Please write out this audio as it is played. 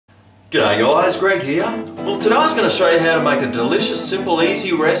G'day guys, Greg here. Well, today I was going to show you how to make a delicious, simple,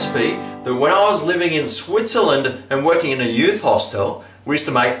 easy recipe that when I was living in Switzerland and working in a youth hostel, we used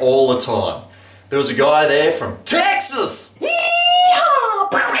to make all the time. There was a guy there from Texas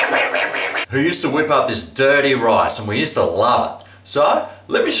who used to whip up this dirty rice, and we used to love it. So,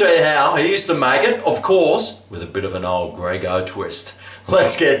 let me show you how he used to make it, of course, with a bit of an old Grego twist.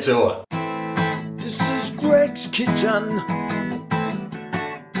 Let's get to it. This is Greg's kitchen.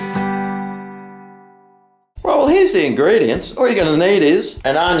 Well, here's the ingredients. All you're going to need is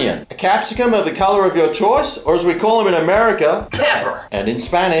an onion, a capsicum of the color of your choice, or as we call them in America, pepper, and in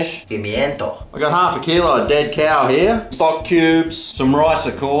Spanish, pimiento. I got half a kilo of dead cow here, stock cubes, some rice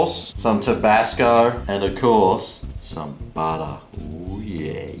of course, some Tabasco, and of course, some butter. Ooh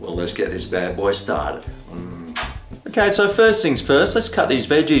yeah. Well, let's get this bad boy started. Okay, so first things first, let's cut these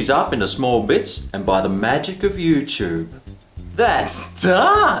veggies up into small bits, and by the magic of YouTube, that's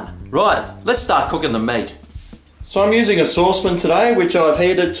done! Right, let's start cooking the meat. So I'm using a saucepan today, which I've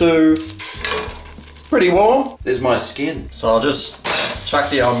heated to pretty warm. There's my skin. So I'll just chuck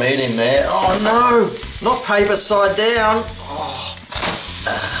the old meat in there. Oh no, not paper side down. Oh,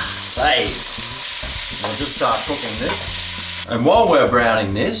 save. I'll just start cooking this. And while we're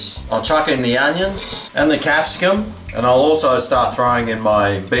browning this, I'll chuck in the onions and the capsicum. And I'll also start throwing in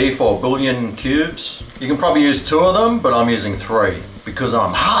my beef or bouillon cubes. You can probably use 2 of them, but I'm using 3 because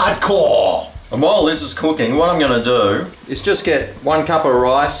I'm hardcore. And while this is cooking, what I'm going to do is just get 1 cup of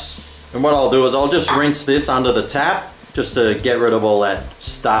rice, and what I'll do is I'll just rinse this under the tap just to get rid of all that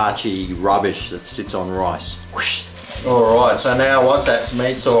starchy rubbish that sits on rice. Alright, so now once that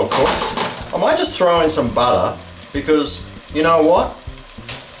meat's all cooked, I might just throw in some butter because, you know what?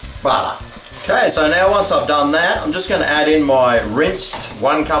 Butter. Okay, so now once I've done that, I'm just going to add in my rinsed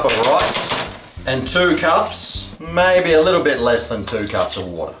 1 cup of rice and 2 cups, maybe a little bit less than 2 cups of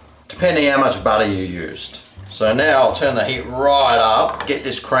water, depending how much butter you used. So now I'll turn the heat right up, get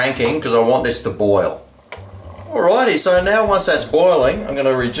this cranking because I want this to boil. Alrighty, so now once that's boiling, I'm going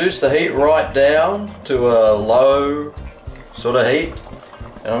to reduce the heat right down to a low sort of heat.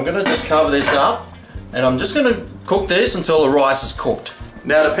 And I'm going to just cover this up, and I'm just going to cook this until the rice is cooked.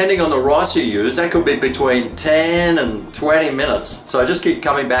 Now depending on the rice you use, that could be between 10 and 20 minutes. So just keep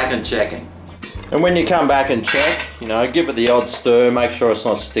coming back and checking. And when you come back and check, you know, give it the odd stir, make sure it's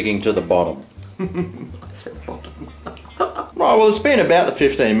not sticking to the bottom. I said bottom. Right, well it's been about the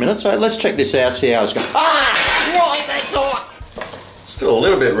 15 minutes, so let's check this out, see how it's going. Ah! Right, that's hot! Still a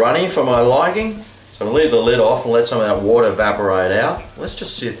little bit runny for my liking, so I'll leave the lid off and let some of that water evaporate out. Let's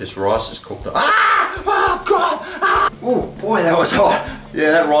just see if this rice is cooked. Ah! Oh God! Ah! Oh boy, that was hot.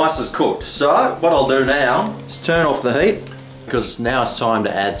 Yeah, that rice is cooked. So, what I'll do now is turn off the heat, because now it's time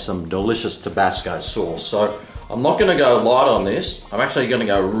to add some delicious Tabasco sauce. So I'm not going to go light on this. I'm actually going to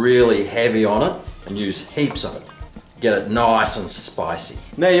go really heavy on it and use heaps of it. Get it nice and spicy.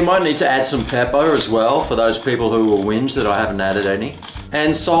 Now you might need to add some pepper as well for those people who will whinge that I haven't added any.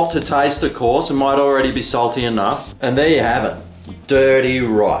 And salt to taste, of course. It might already be salty enough. And there you have it. Dirty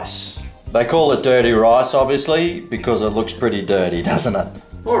rice. They call it dirty rice obviously because it looks pretty dirty, doesn't it?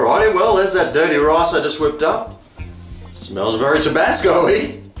 Alrighty, well there's that dirty rice I just whipped up. Smells very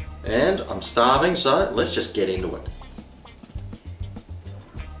Tabasco-y. And I'm starving, so let's just get into it.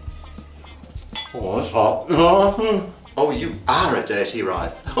 Oh, that's hot. Oh, you are a dirty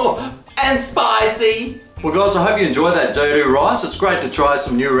rice. Oh, and spicy. Well guys, I hope you enjoyed that dirty rice. It's great to try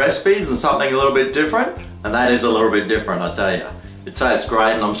some new recipes and something a little bit different. And that is a little bit different, I tell you. It tastes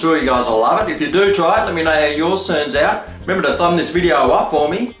great and I'm sure you guys will love it. If you do try it, let me know how yours turns out. Remember to thumb this video up for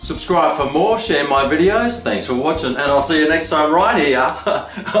me. Subscribe for more, share my videos. Thanks for watching and I'll see you next time right here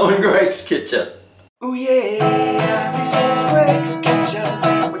on Greg's Kitchen. Oh yeah, this is Greg's kitchen.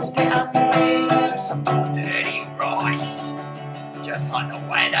 But today I'm making some dirty rice. Just like the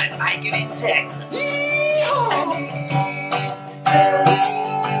way they make it in Texas. Yeehaw!